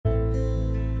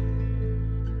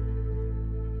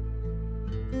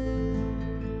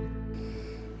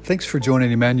Thanks for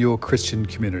joining Emmanuel Christian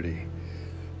Community.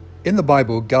 In the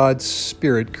Bible, God's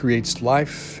Spirit creates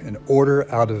life and order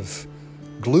out of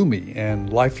gloomy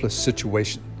and lifeless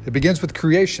situations. It begins with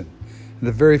creation in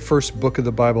the very first book of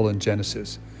the Bible in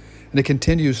Genesis, and it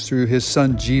continues through His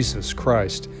Son Jesus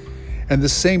Christ. And the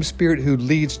same Spirit who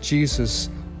leads Jesus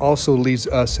also leads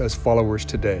us as followers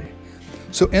today.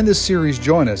 So in this series,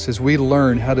 join us as we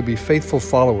learn how to be faithful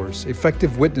followers,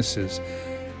 effective witnesses,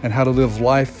 and how to live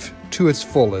life to its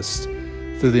fullest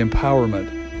through the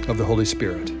empowerment of the Holy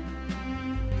Spirit.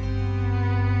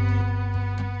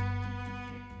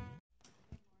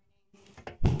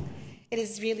 It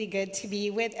is really good to be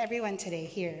with everyone today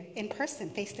here in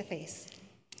person, face to face.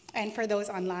 And for those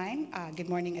online, good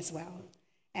morning as well.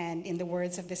 And in the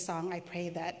words of this song, I pray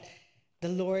that the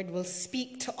Lord will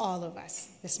speak to all of us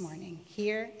this morning,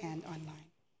 here and online.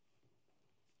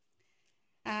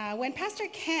 When Pastor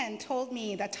Ken told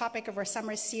me the topic of our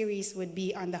summer series would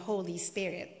be on the Holy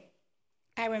Spirit,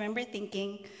 I remember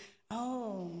thinking,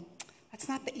 that's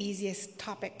not the easiest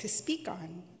topic to speak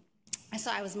on. And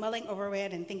so I was mulling over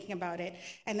it and thinking about it.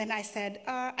 And then I said,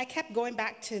 I kept going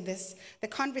back to the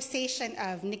conversation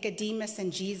of Nicodemus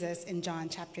and Jesus in John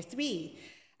chapter 3.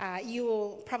 You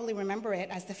will probably remember it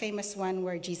as the famous one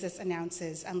where Jesus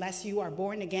announces, unless you are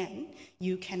born again,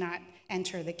 you cannot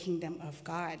enter the kingdom of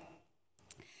God.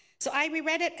 So I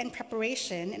reread it in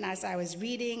preparation, and as I was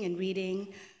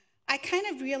reading, I kind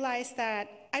of realized that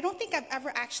I don't think I've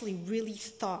ever actually really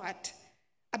thought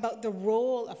about the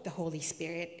role of the Holy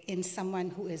Spirit in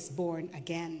someone who is born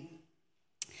again.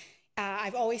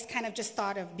 I've always kind of just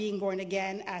thought of being born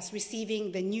again as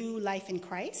receiving the new life in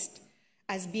Christ,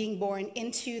 as being born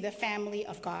into the family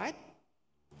of God.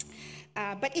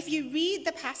 But if you read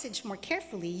the passage more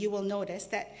carefully, you will notice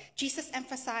that Jesus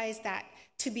emphasized that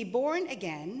to be born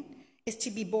again is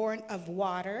to be born of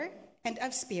water and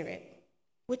of spirit,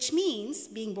 which means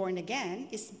being born again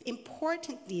is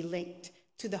importantly linked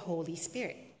to the Holy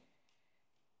Spirit.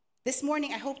 This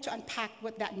morning, I hope to unpack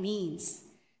what that means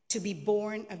to be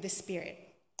born of the Spirit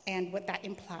and what that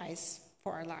implies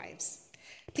for our lives.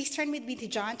 Please turn with me to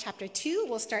John chapter 2.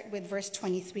 We'll start with verse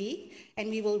 23, and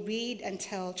we will read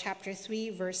until chapter 3,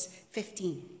 verse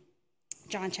 15.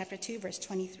 John chapter 2, verse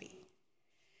 23.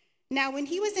 Now, when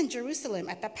he was in Jerusalem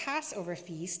at the Passover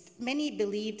feast, many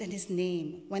believed in his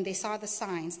name when they saw the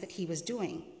signs that he was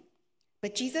doing.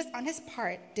 But Jesus, on his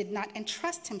part, did not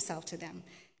entrust himself to them,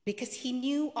 because he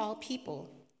knew all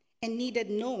people and needed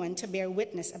no one to bear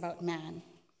witness about man,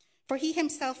 for he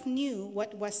himself knew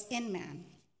what was in man.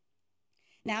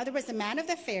 Now there was a man of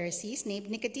the Pharisees named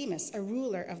Nicodemus, a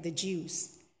ruler of the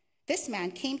Jews. This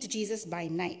man came to Jesus by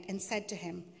night and said to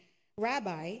him,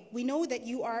 "Rabbi, we know that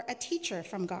you are a teacher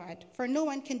from God, for no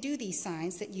one can do these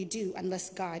signs that you do unless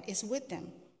God is with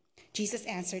them." Jesus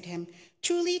answered him,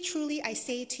 "Truly, truly, I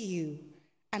say to you,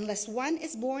 unless one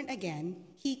is born again,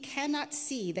 he cannot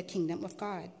see the kingdom of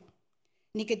God."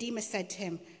 Nicodemus said to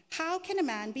him, "How can a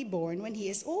man be born when he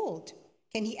is old?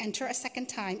 Can he enter a second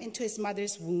time into his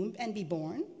mother's womb and be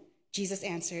born?" Jesus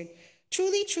answered,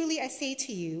 "Truly, truly, I say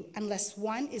to you, unless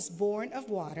one is born of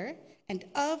water and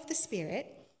of the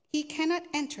Spirit, he cannot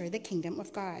enter the kingdom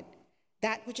of God.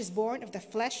 That which is born of the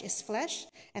flesh is flesh,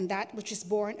 and that which is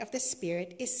born of the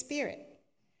Spirit is spirit.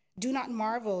 Do not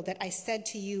marvel that I said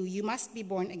to you, you must be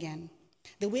born again.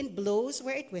 The wind blows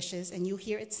where it wishes, and you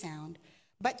hear its sound,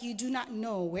 but you do not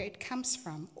know where it comes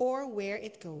from or where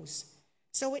it goes.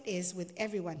 So it is with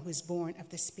everyone who is born of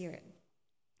the Spirit."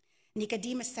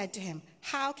 Nicodemus said to him,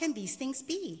 "How can these things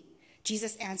be?"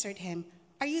 Jesus answered him,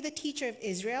 "Are you the teacher of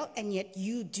Israel, and yet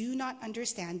you do not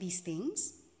understand these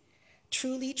things?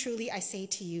 Truly, truly, I say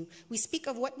to you, we speak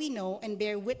of what we know and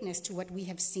bear witness to what we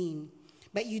have seen,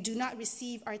 but you do not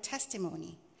receive our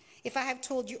testimony. If I have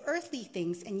told you earthly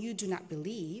things and you do not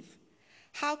believe,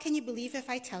 how can you believe if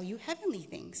I tell you heavenly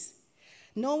things?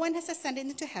 No one has ascended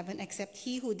into heaven except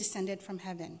he who descended from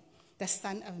heaven, the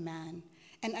Son of Man.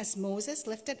 And as Moses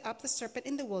lifted up the serpent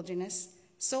in the wilderness,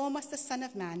 so must the Son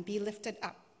of Man be lifted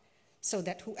up, so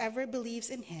that whoever believes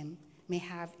in him may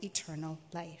have eternal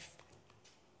life."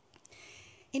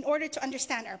 In order to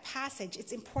understand our passage,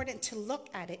 it's important to look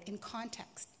at it in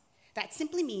context. That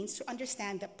simply means to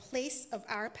understand the place of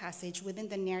our passage within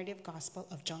the narrative gospel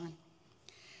of John.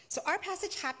 So our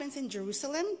passage happens in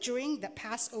Jerusalem during the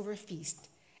Passover feast,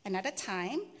 and at a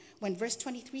time when verse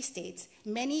 23 states,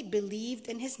 many believed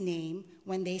in his name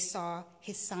when they saw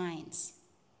his signs.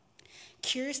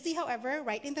 Curiously, however,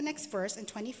 right in the next verse in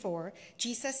 24,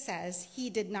 Jesus says he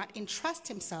did not entrust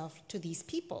himself to these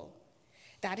people.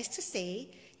 That is to say,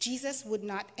 Jesus would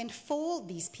not enfold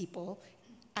these people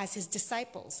as his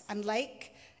disciples,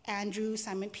 unlike Andrew,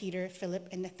 Simon Peter, Philip,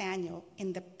 and Nathanael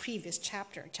in the previous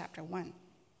chapter, chapter 1.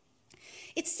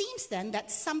 It seems then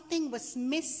that something was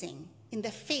missing in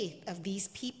the faith of these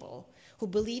people who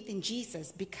believed in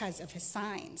Jesus because of his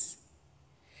signs.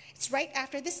 It's right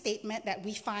after this statement that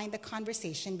we find the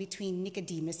conversation between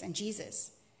Nicodemus and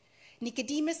Jesus.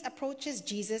 Nicodemus approaches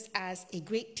Jesus as a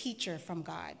great teacher from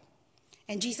God.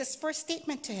 And Jesus' first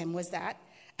statement to him was that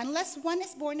unless one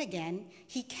is born again,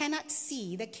 he cannot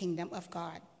see the kingdom of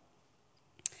God.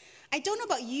 I don't know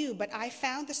about you, but I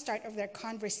found the start of their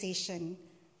conversation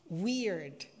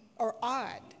weird or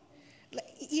odd.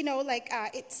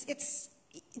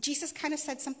 Jesus kind of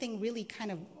said something really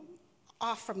kind of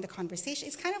off from the conversation.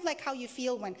 It's kind of like how you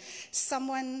feel when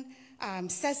someone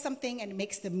says something and it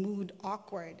makes the mood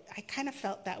awkward. I kind of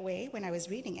felt that way when I was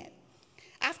reading it.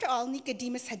 After all,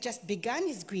 Nicodemus had just begun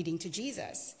his greeting to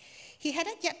Jesus. He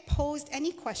hadn't yet posed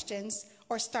any questions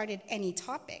or started any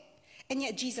topic, and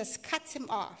yet Jesus cuts him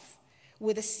off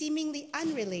with a seemingly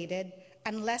unrelated,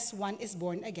 unless one is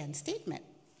born again statement.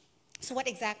 So what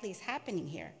exactly is happening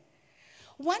here?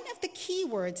 One of the key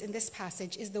words in this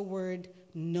passage is the word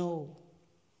know.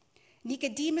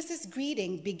 Nicodemus'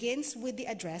 greeting begins with the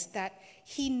address that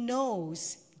he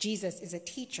knows Jesus is a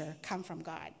teacher come from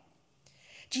God.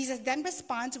 Jesus then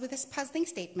responds with his puzzling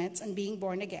statements on being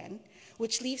born again,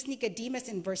 which leaves Nicodemus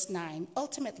in verse 9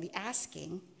 ultimately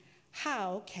asking,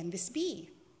 how can this be?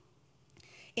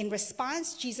 In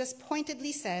response, Jesus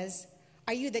pointedly says,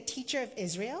 are you the teacher of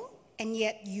Israel, and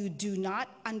yet you do not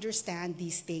understand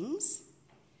these things?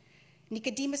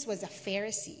 Nicodemus was a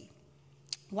Pharisee,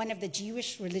 one of the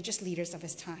Jewish religious leaders of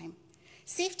his time.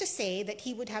 Safe to say that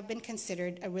he would have been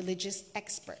considered a religious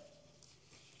expert.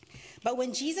 But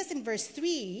when Jesus in verse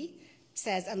 3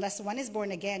 says, unless one is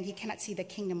born again, he cannot see the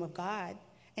kingdom of God,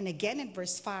 and again in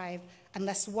verse 5,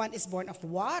 unless one is born of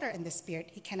water and the Spirit,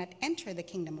 he cannot enter the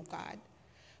kingdom of God.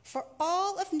 For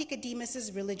all of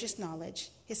Nicodemus' religious knowledge,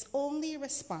 his only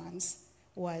response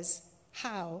was,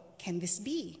 how can this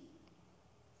be?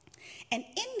 And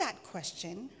in that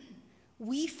question,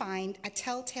 we find a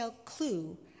telltale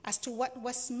clue as to what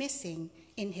was missing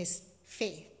in his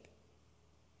faith.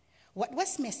 What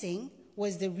was missing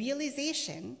was the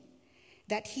realization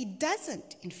that he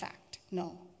doesn't, in fact,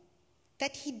 know,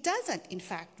 that he doesn't, in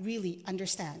fact, really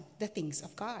understand the things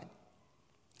of God.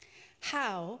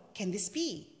 How can this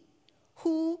be?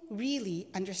 Who really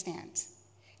understands?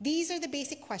 These are the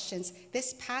basic questions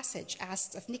this passage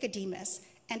asks of Nicodemus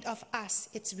and of us,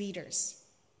 its readers.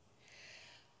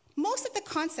 Most of the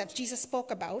concepts Jesus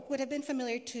spoke about would have been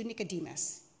familiar to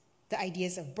Nicodemus. The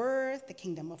ideas of birth, the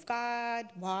kingdom of God,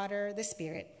 water, the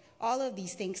Spirit, all of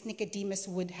these things Nicodemus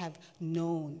would have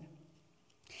known.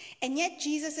 And yet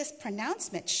Jesus'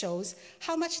 pronouncement shows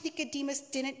how much Nicodemus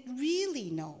didn't really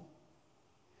know.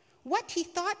 What he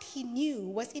thought he knew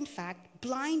was in fact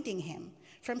blinding him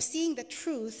from seeing the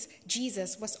truths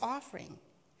Jesus was offering.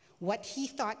 What he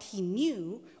thought he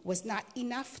knew was not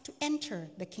enough to enter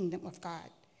the kingdom of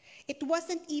God. It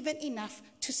wasn't even enough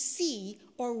to see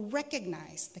or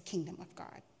recognize the kingdom of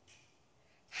God.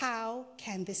 How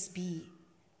can this be?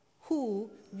 Who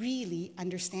really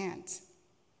understands?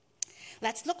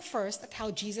 Let's look first at how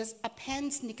Jesus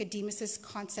appends Nicodemus'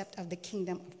 concept of the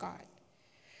kingdom of God.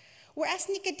 Whereas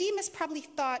Nicodemus probably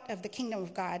thought of the kingdom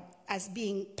of God as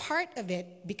being part of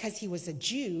it because he was a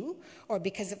Jew or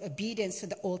because of obedience to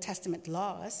the Old Testament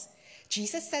laws,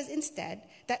 Jesus says instead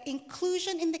that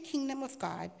inclusion in the kingdom of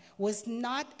God was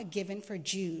not a given for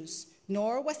Jews,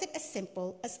 nor was it as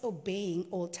simple as obeying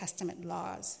Old Testament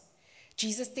laws.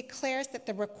 Jesus declares that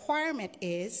the requirement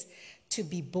is to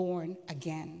be born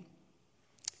again.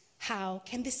 How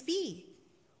can this be?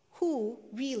 Who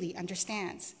really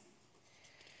understands?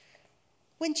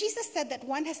 When Jesus said that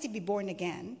one has to be born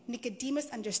again, Nicodemus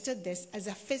understood this as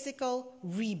a physical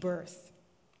rebirth.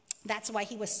 That's why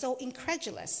he was so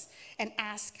incredulous and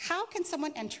asked, how can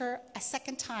someone enter a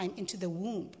second time into the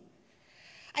womb?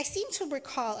 I seem to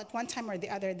recall at one time or the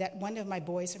other that one of my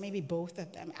boys, or maybe both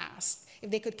of them, asked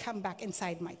if they could come back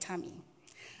inside my tummy.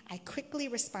 I quickly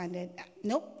responded,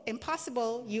 nope,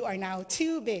 impossible, you are now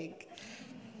too big.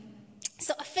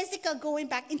 So a physical going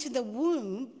back into the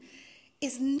womb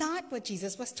is not what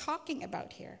Jesus was talking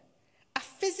about here. A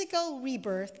physical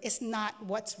rebirth is not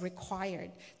what's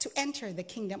required to enter the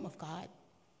kingdom of God.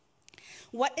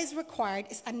 What is required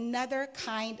is another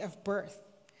kind of birth,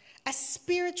 a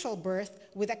spiritual birth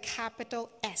with a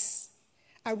capital S,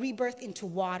 a rebirth into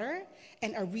water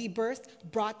and a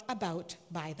rebirth brought about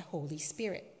by the Holy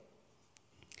Spirit.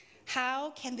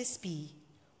 How can this be?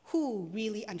 Who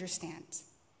really understands?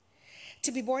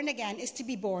 To be born again is to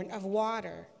be born of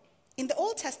water. In the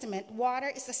Old Testament,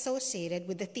 water is associated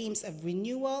with the themes of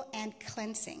renewal and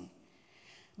cleansing.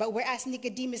 But whereas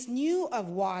Nicodemus knew of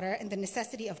water and the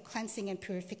necessity of cleansing and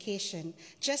purification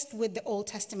just with the Old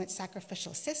Testament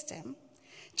sacrificial system,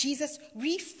 Jesus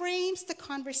reframes the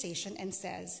conversation and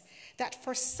says that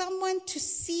for someone to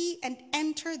see and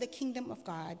enter the kingdom of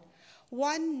God,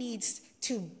 one needs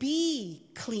to be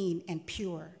clean and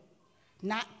pure,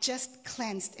 not just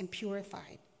cleansed and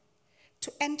purified.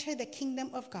 To enter the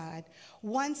kingdom of God,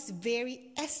 one's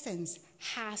very essence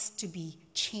has to be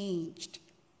changed.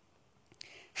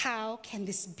 How can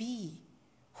this be?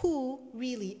 Who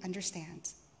really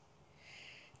understands?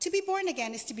 To be born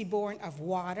again is to be born of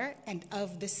water and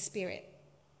of the Spirit.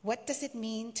 What does it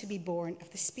mean to be born of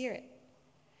the Spirit?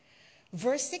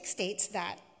 Verse 6 states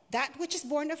that which is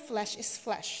born of flesh is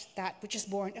flesh, that which is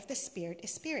born of the Spirit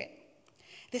is spirit.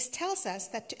 This tells us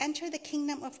that to enter the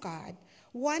kingdom of God,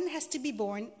 one has to be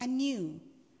born anew,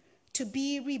 to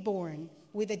be reborn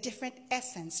with a different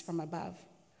essence from above.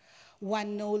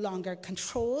 One no longer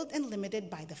controlled and limited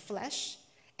by the flesh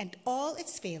and all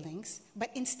its failings, but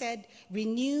instead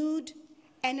renewed,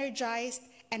 energized,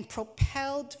 and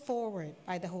propelled forward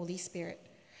by the Holy Spirit,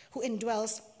 who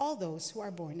indwells all those who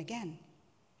are born again.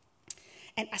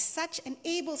 And as such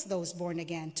enables those born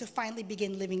again to finally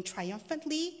begin living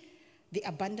triumphantly the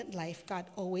abundant life God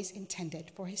always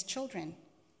intended for his children.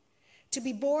 To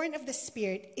be born of the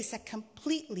Spirit is a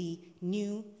completely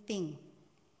new thing.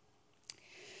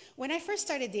 When I first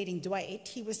started dating Dwight,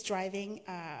 he was driving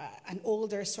an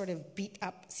older, sort of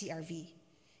beat-up CRV.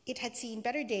 It had seen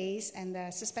better days, and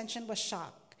the suspension was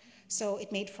shock, so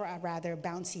it made for a rather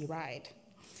bouncy ride.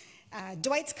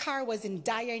 Dwight's car was in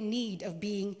dire need of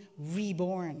being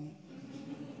reborn.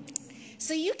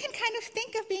 So you can kind of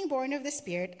think of being born of the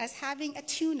Spirit as having a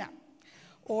tune-up,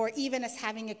 or even as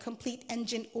having a complete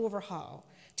engine overhaul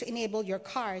to enable your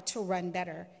car to run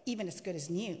better, even as good as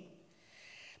new.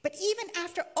 But even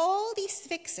after all these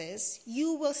fixes,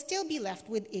 you will still be left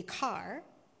with a car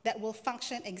that will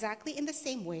function exactly in the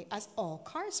same way as all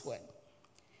cars would.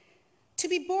 To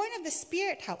be born of the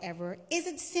Spirit, however,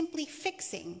 isn't simply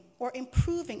fixing or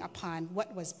improving upon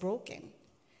what was broken.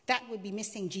 That would be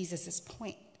missing Jesus'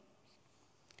 point.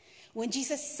 When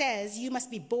Jesus says you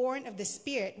must be born of the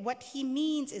Spirit, what he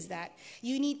means is that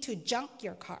you need to junk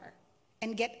your car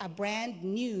and get a brand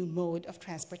new mode of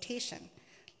transportation,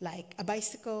 like a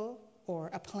bicycle or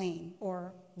a plane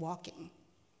or walking.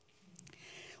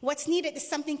 What's needed is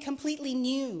something completely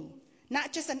new,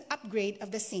 not just an upgrade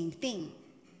of the same thing.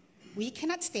 We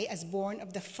cannot stay as born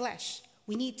of the flesh.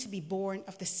 We need to be born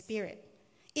of the Spirit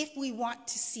if we want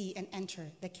to see and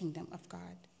enter the kingdom of God.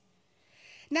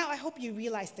 Now, I hope you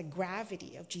realize the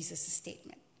gravity of Jesus'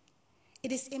 statement.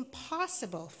 It is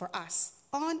impossible for us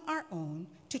on our own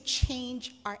to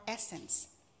change our essence.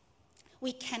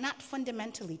 We cannot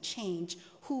fundamentally change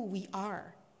who we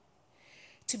are.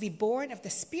 To be born of the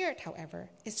Spirit, however,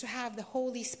 is to have the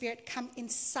Holy Spirit come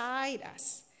inside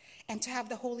us and to have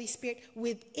the Holy Spirit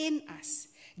within us,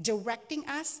 directing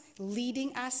us,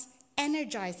 leading us,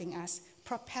 energizing us,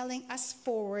 propelling us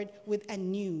forward with a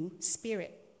new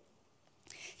spirit.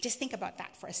 Just think about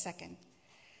that for a second.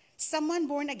 Someone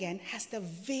born again has the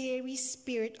very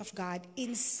Spirit of God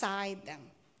inside them.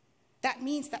 That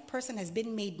means that person has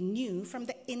been made new from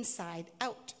the inside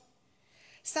out.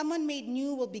 Someone made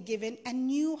new will be given a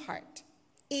new heart,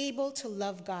 able to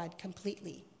love God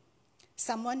completely.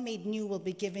 Someone made new will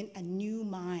be given a new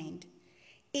mind,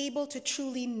 able to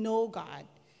truly know God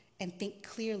and think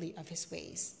clearly of his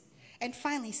ways. And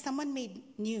finally, someone made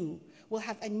new will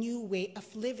have a new way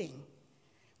of living,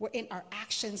 wherein our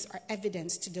actions are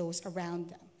evidence to those around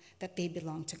them that they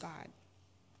belong to God.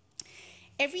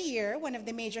 Every year, one of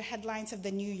the major headlines of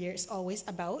the new year is always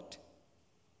about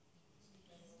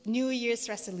New Year's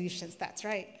resolutions. That's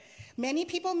right. Many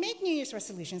people make New Year's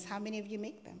resolutions. How many of you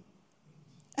make them?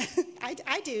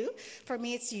 I do. For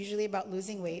me, it's usually about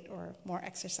losing weight or more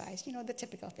exercise, the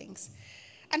typical things.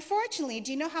 Unfortunately,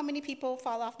 do you know how many people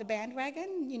fall off the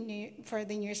bandwagon for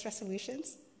the New Year's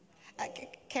resolutions?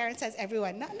 Karen says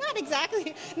everyone. Not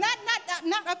exactly.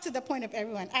 Not up to the point of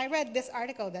everyone. I read this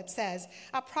article that says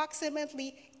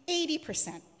approximately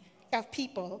 80% of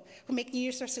people who make New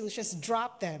Year's resolutions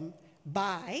drop them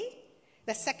by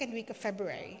the second week of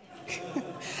February.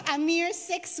 A mere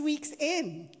 6 weeks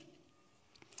in.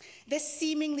 This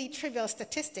seemingly trivial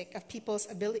statistic of people's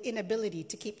inability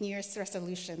to keep New Year's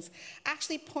resolutions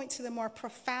actually points to the more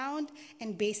profound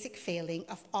and basic failing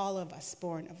of all of us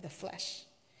born of the flesh.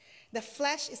 The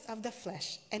flesh is of the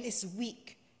flesh and is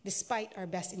weak despite our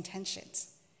best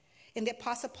intentions. In the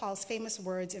Apostle Paul's famous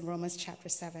words in Romans chapter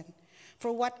 7,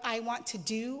 "For what I want to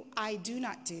do, I do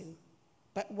not do,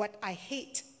 but what I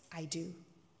hate, I do.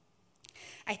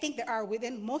 I think there are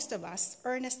within most of us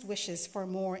earnest wishes for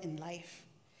more in life.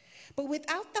 But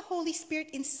without the Holy Spirit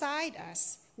inside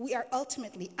us, we are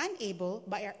ultimately unable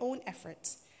by our own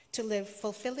efforts to live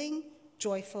fulfilling,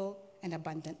 joyful, and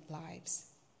abundant lives.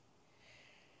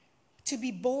 To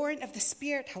be born of the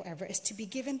Spirit, however, is to be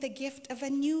given the gift of a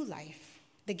new life,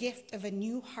 the gift of a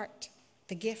new heart,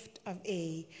 the gift of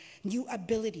a new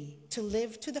ability to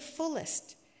live to the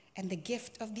fullest, and the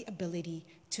gift of the ability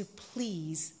to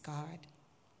please God.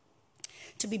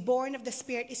 To be born of the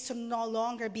Spirit is to no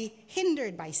longer be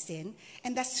hindered by sin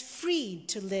and thus freed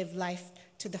to live life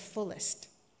to the fullest.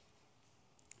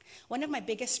 One of my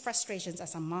biggest frustrations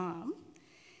as a mom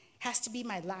has to be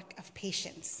my lack of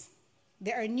patience.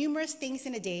 There are numerous things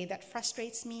in a day that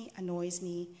frustrates me, annoys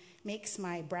me, makes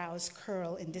my brows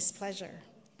curl in displeasure.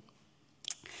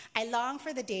 I long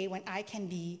for the day when I can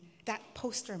be that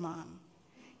poster mom,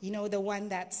 the one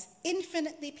that's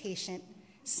infinitely patient,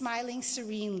 smiling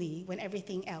serenely when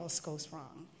everything else goes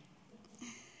wrong.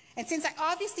 And since I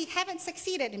obviously haven't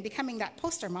succeeded in becoming that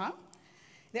poster mom,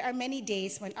 there are many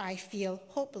days when I feel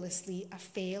hopelessly a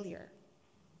failure.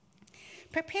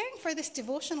 Preparing for this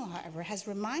devotional, however, has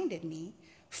reminded me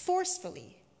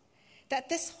forcefully that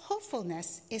this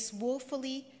hopefulness is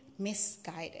woefully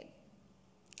misguided.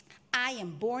 I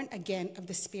am born again of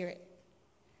the Spirit.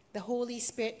 The Holy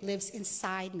Spirit lives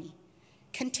inside me,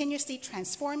 continuously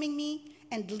transforming me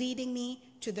and leading me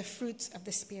to the fruits of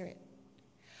the Spirit.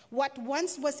 What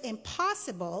once was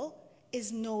impossible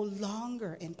is no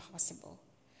longer impossible.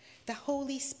 The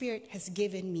Holy Spirit has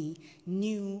given me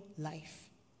new life.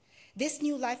 This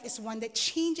new life is one that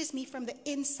changes me from the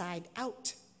inside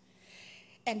out.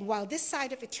 And while this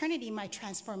side of eternity, my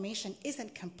transformation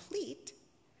isn't complete,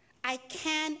 I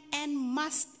can and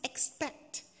must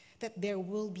expect that there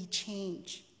will be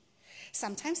change.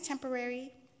 Sometimes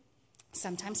temporary,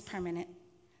 sometimes permanent,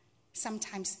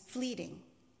 sometimes fleeting,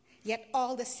 yet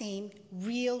all the same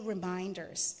real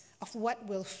reminders of what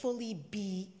will fully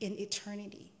be in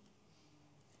eternity.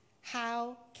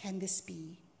 How can this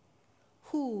be?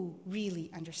 Who really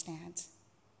understands?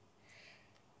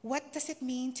 What does it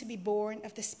mean to be born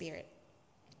of the Spirit?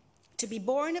 To be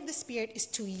born of the Spirit is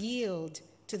to yield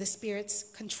to the Spirit's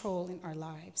control in our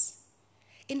lives.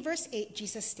 In verse 8,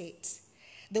 Jesus states,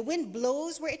 "The wind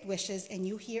blows where it wishes, and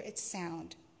you hear its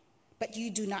sound, but you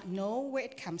do not know where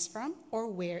it comes from or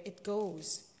where it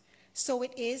goes. So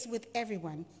it is with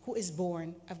everyone who is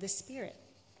born of the Spirit."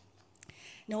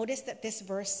 Notice that this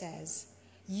verse says,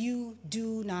 "You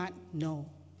do not know."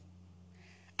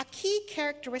 A key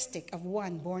characteristic of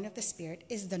one born of the Spirit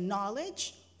is the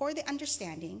knowledge or the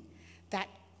understanding that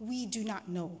we do not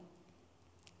know.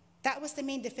 That was the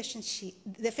main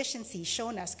deficiency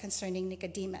shown us concerning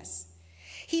Nicodemus.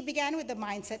 He began with the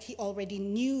mindset he already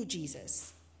knew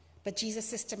Jesus, but Jesus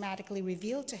systematically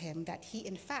revealed to him that he,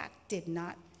 in fact, did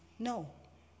not know.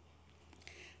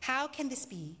 How can this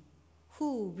be?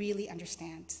 Who really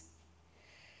understands?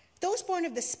 Those born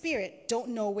of the Spirit don't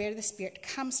know where the Spirit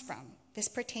comes from. This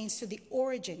pertains to the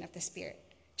origin of the Spirit.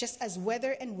 Just as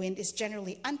weather and wind is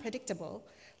generally unpredictable,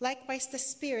 likewise the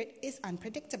Spirit is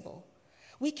unpredictable.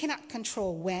 We cannot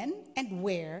control when and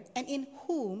where and in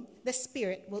whom the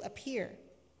Spirit will appear.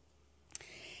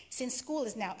 Since school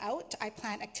is now out, I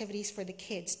plan activities for the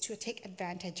kids to take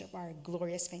advantage of our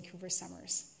glorious Vancouver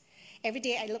summers. Every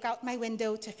day I look out my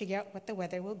window to figure out what the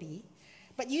weather will be,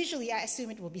 but usually I assume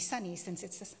it will be sunny since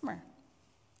it's the summer.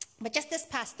 But just this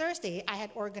past Thursday, I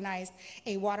had organized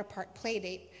a water park play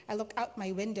date. I looked out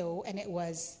my window and it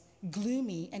was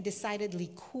gloomy and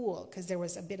decidedly cool because there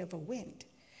was a bit of a wind.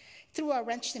 Threw a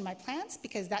wrench in my plans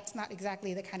because that's not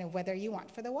exactly the kind of weather you want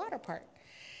for the water park.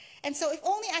 And so if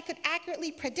only I could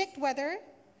accurately predict weather,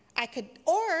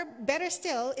 or better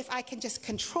still, if I can just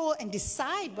control and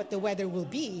decide what the weather will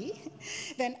be,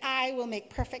 then I will make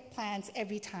perfect plans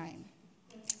every time.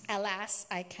 Alas,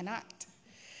 I cannot.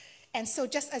 And so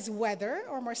just as weather,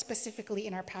 or more specifically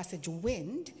in our passage,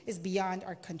 wind, is beyond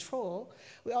our control,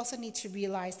 we also need to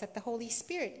realize that the Holy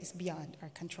Spirit is beyond our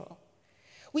control.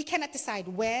 We cannot decide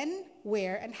when,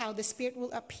 where, and how the Spirit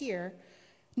will appear,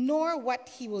 nor what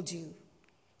he will do.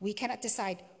 We cannot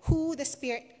decide who the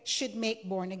Spirit should make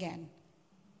born again.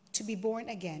 To be born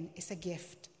again is a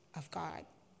gift of God.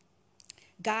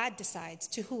 God decides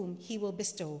to whom he will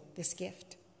bestow this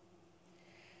gift.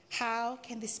 How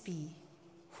can this be?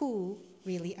 Who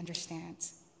really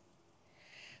understands?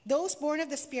 Those born of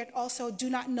the Spirit also do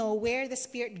not know where the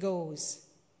Spirit goes.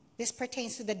 This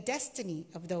pertains to the destiny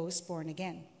of those born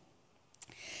again.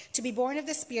 To be born of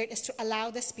the Spirit is to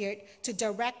allow the Spirit to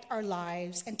direct our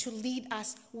lives and to lead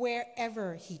us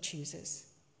wherever he chooses.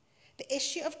 The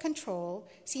issue of control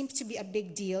seems to be a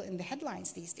big deal in the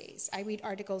headlines these days. I read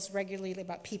articles regularly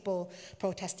about people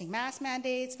protesting mask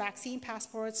mandates, vaccine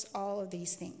passports, all of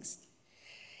these things.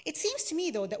 It seems to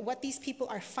me, though, that what these people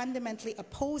are fundamentally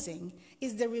opposing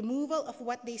is the removal of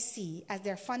what they see as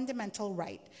their fundamental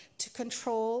right to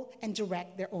control and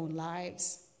direct their own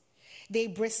lives. They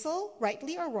bristle,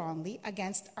 rightly or wrongly,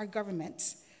 against our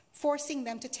governments, forcing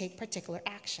them to take particular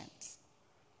actions.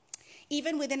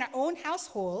 Even within our own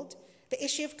household, the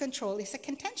issue of control is a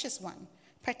contentious one,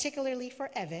 particularly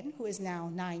for Evan, who is now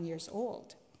 9 years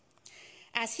old.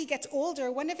 As he gets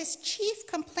older, one of his chief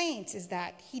complaints is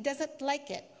that he doesn't like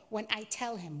it when I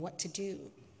tell him what to do.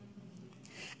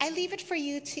 I leave it for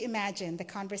you to imagine the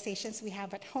conversations we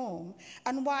have at home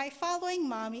on why following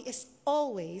mommy is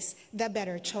always the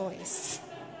better choice.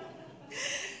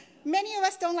 Many of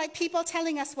us don't like people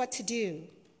telling us what to do,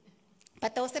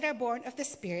 but those that are born of the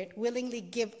Spirit willingly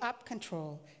give up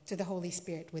control to the Holy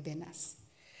Spirit within us.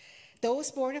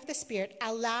 Those born of the Spirit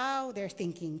allow their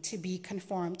thinking to be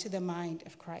conformed to the mind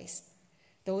of Christ.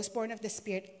 Those born of the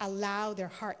Spirit allow their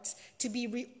hearts to be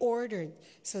reordered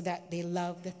so that they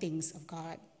love the things of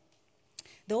God.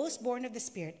 Those born of the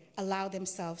Spirit allow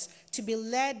themselves to be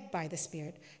led by the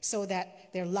Spirit so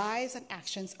that their lives and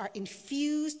actions are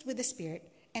infused with the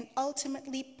Spirit and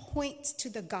ultimately point to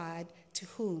the God to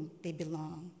whom they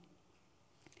belong.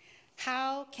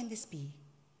 How can this be?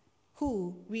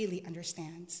 Who really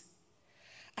understands?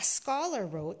 A scholar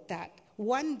wrote that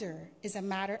wonder is a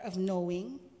matter of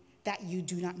knowing that you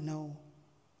do not know.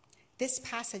 This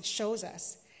passage shows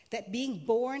us that being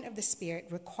born of the Spirit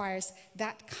requires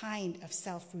that kind of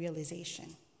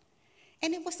self-realization.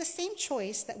 And it was the same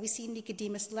choice that we see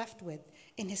Nicodemus left with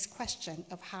in his question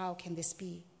of how can this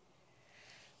be?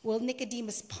 Will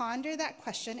Nicodemus ponder that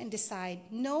question and decide,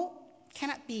 no,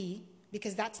 cannot be,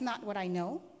 because that's not what I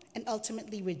know, and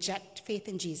ultimately reject faith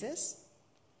in Jesus?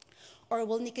 Or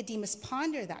will Nicodemus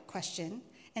ponder that question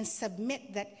and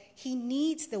submit that he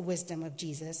needs the wisdom of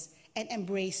Jesus and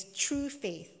embrace true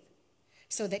faith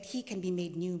so that he can be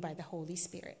made new by the Holy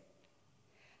Spirit?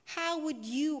 How would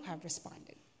you have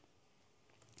responded?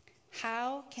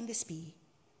 How can this be?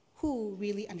 Who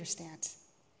really understands?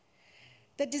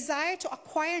 The desire to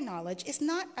acquire knowledge is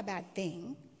not a bad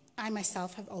thing. I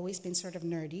myself have always been sort of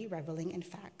nerdy, reveling in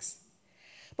facts.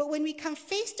 But when we come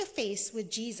face to face with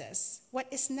Jesus, what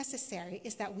is necessary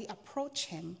is that we approach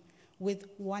him with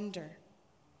wonder.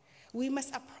 We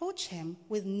must approach him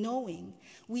with knowing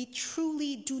we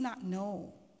truly do not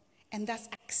know, and thus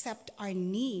accept our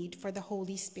need for the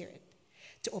Holy Spirit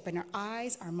to open our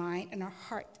eyes, our mind, and our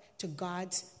heart to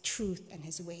God's truth and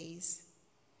his ways.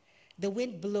 The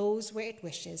wind blows where it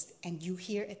wishes, and you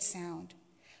hear its sound,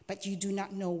 but you do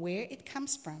not know where it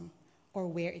comes from or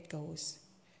where it goes.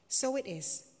 So it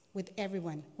is with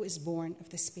everyone who is born of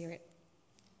the Spirit.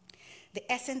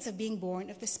 The essence of being born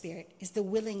of the Spirit is the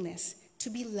willingness to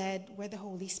be led where the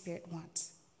Holy Spirit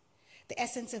wants. The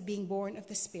essence of being born of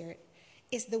the Spirit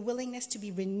is the willingness to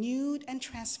be renewed and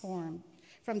transformed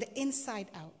from the inside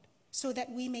out so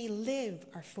that we may live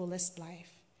our fullest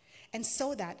life. And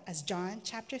so that, as John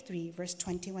chapter 3, verse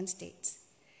 21 states,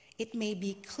 it may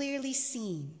be clearly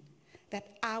seen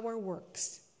that our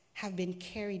works have been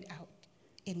carried out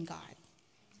in God.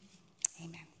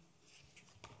 Amen.